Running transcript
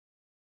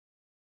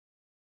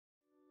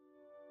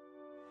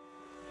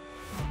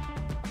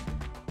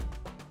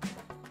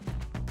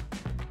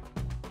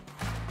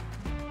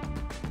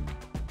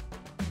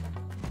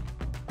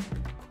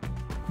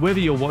Whether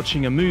you're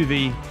watching a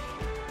movie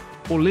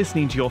or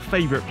listening to your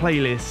favorite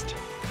playlist,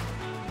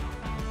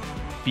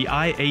 the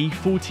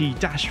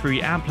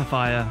IA40-3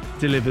 amplifier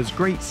delivers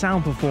great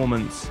sound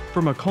performance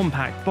from a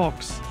compact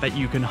box that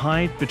you can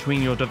hide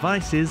between your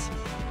devices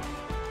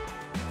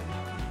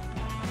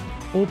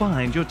or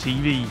behind your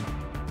TV.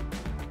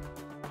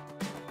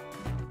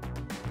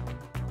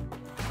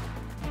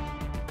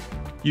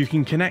 You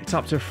can connect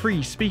up to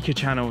 3 speaker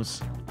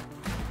channels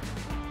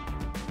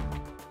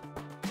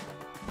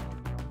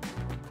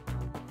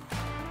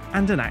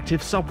and an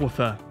active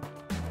subwoofer,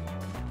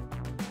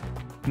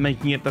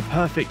 making it the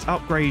perfect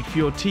upgrade for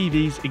your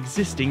TV's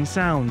existing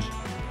sound,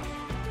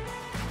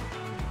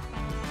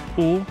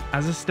 or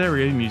as a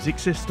stereo music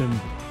system.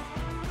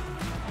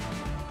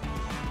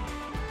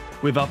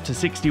 With up to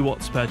 60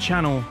 watts per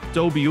channel,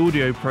 Dolby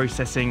audio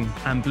processing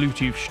and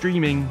Bluetooth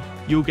streaming,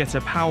 you'll get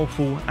a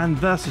powerful and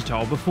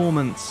versatile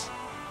performance.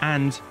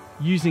 And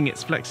using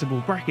its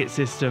flexible bracket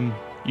system,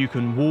 you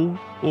can wall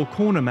or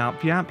corner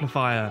mount the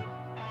amplifier,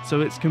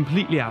 so it's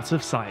completely out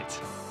of sight.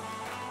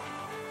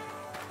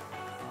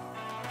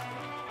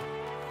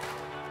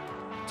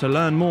 To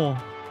learn more,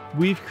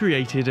 we've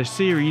created a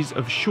series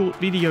of short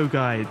video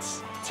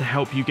guides to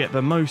help you get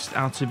the most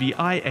out of the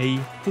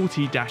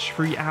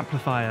IA40-3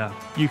 amplifier.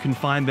 You can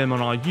find them on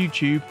our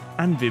YouTube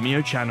and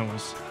Vimeo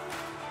channels.